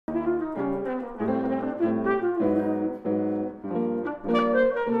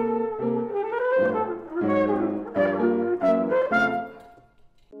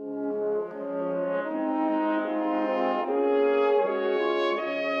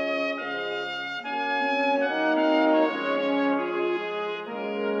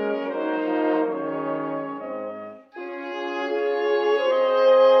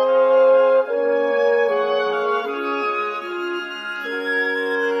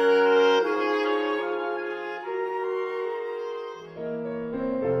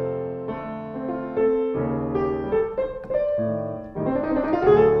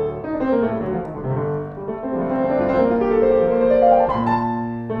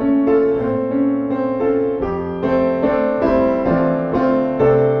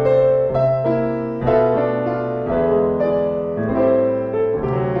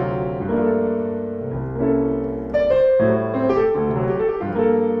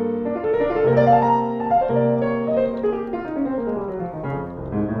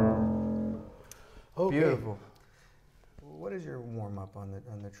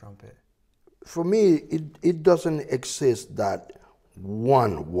For me, it doesn't exist that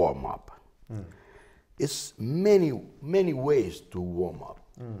one warm-up. It's many ways to warm up.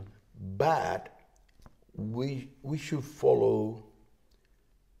 But we should follow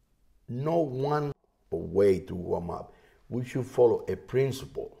no one way to warm up. We should follow a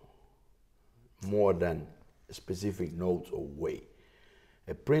principle more than specific notes or way.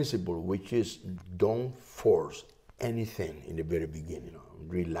 A principle which is don't force anything in the very beginning.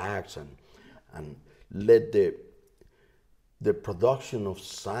 Relax and let the production of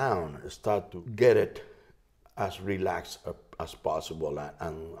sound start to get it as relaxed as possible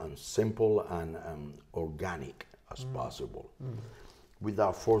and simple and organic as possible,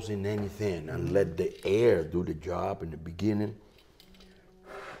 without forcing anything, and let the air do the job in the beginning.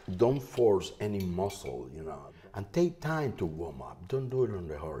 Don't force any muscle, and take time to warm up. Don't do it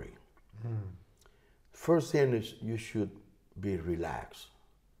in a hurry. First thing is you should be relaxed.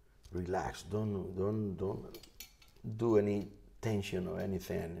 Relax. Don't do any tension or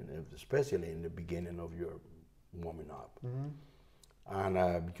anything, especially in the beginning of your warming up.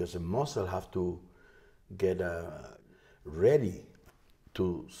 And because the muscle have to get ready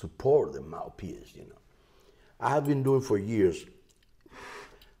to support the mouthpiece. I have been doing for years.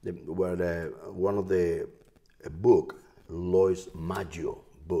 One of the book, Lois Maggio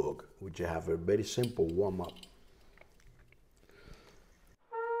book, which I have a very simple warm up.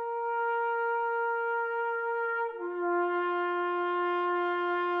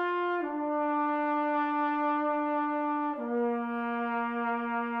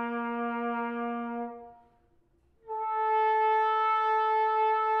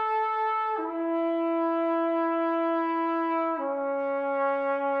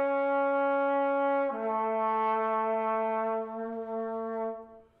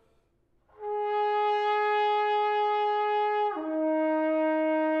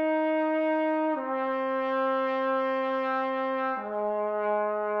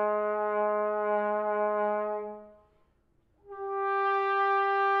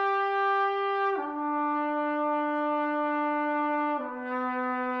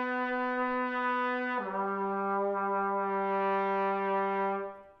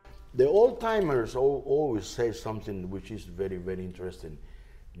 The old-timers always say something which is very, very interesting.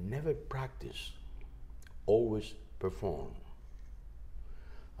 Never practice, always perform.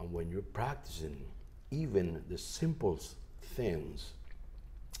 And when you're practicing, even the simplest things,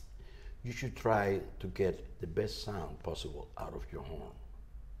 you should try to get the best sound possible out of your horn.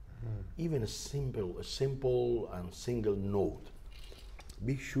 Even a simple and single note.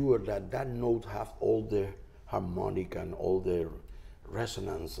 Be sure that that note have all the harmonic and all the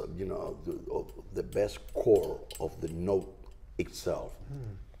resonance, of the best core of the note itself.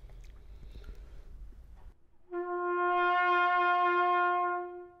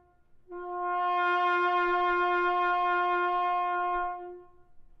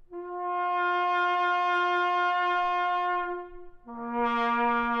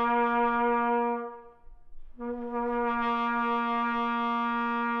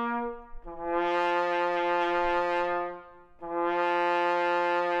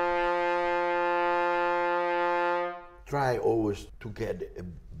 Try always to get a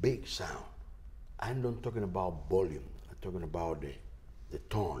big sound. I'm not talking about volume. I'm talking about the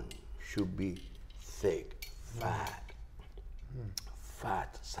tone. Should be thick,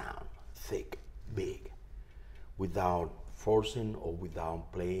 fat sound, thick, big, without forcing or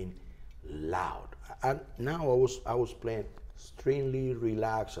without playing loud. And now I was playing extremely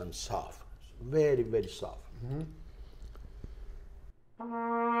relaxed and soft, very, very soft.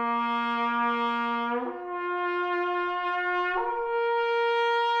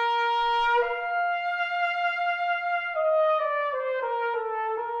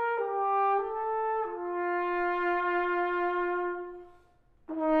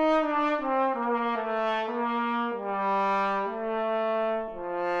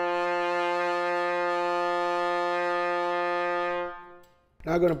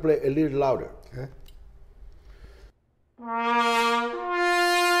 Now I'm going to play a little louder. Okay.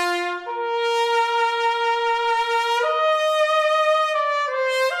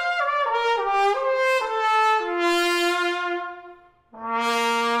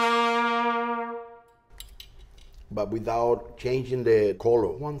 But without changing the color.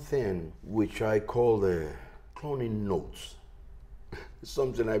 One thing which I call the cloning notes. It's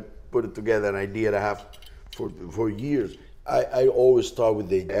something I put it together, an idea I have for years. I always start with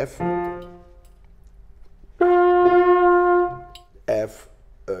the F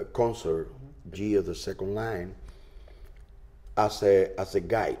concert, G of the second line, as a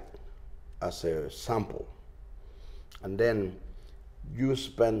guide, as a sample. And then you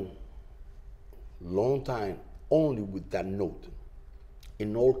spend long time only with that note,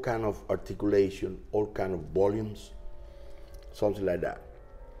 in all kind of articulation, all kind of volumes, something like that.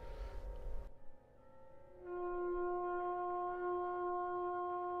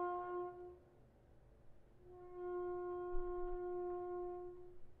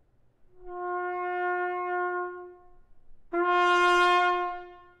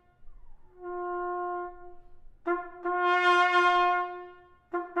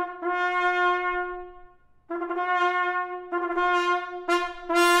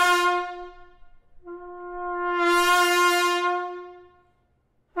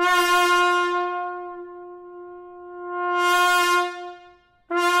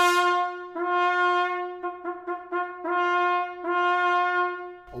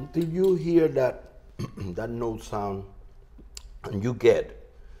 Until you hear that that note sound and you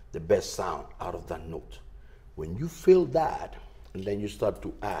get the best sound out of that note. When you feel that, and then you start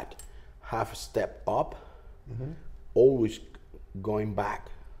to add half a step up, always going back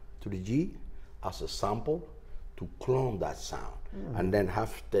to the G as a sample to clone that sound, and then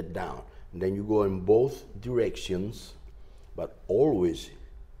half step down. And then you go in both directions, but always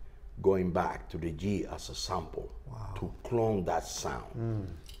going back to the G as a sample to clone that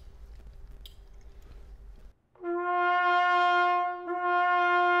sound.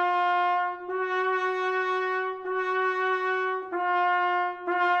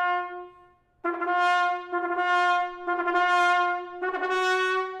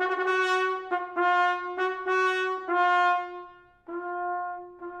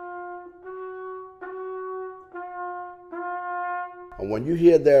 And when you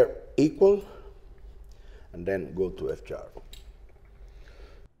hear they're equal, and then go to F sharp.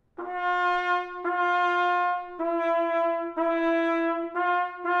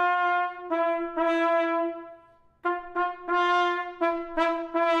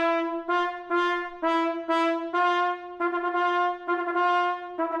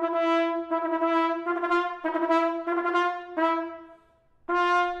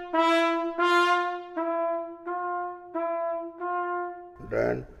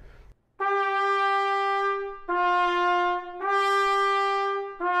 Then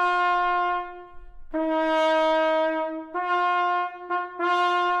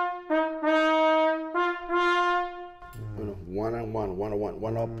one and one, one and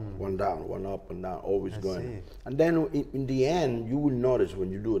one up, one down, one up and down, always going. And then in the end, you will notice when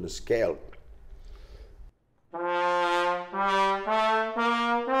you do the scale.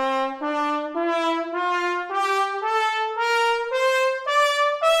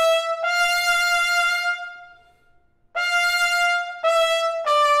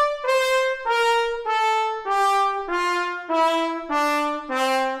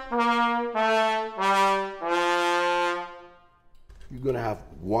 You're gonna have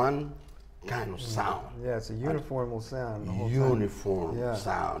one kind of sound. Yeah, it's a uniform sound. The whole uniform time.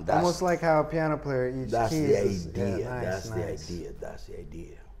 sound. That's almost like how a piano player each that's key the is. idea. Yeah, nice, That's nice. the idea. That's the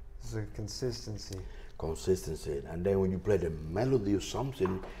idea. It's a consistency. Consistency. And then when you play the melody or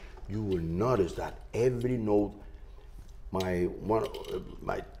something, you will notice that every note. My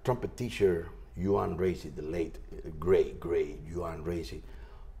trumpet teacher, Johan Racy, the late great Johan Racy,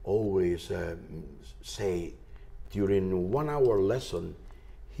 always say during 1 hour lesson,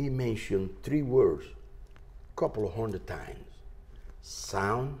 he mentioned 3 words, couple of 100 times: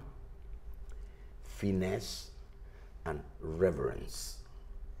 sound, finesse, and reverence.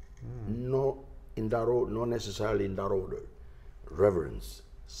 No, in that order, not necessarily in that order. Reverence,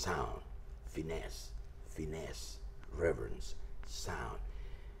 sound, finesse, reverence, sound.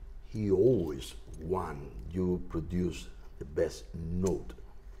 He always wants you produce the best note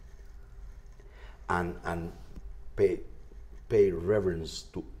and pay reverence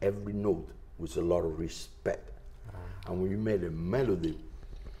to every note with a lot of respect. And when you made a melody,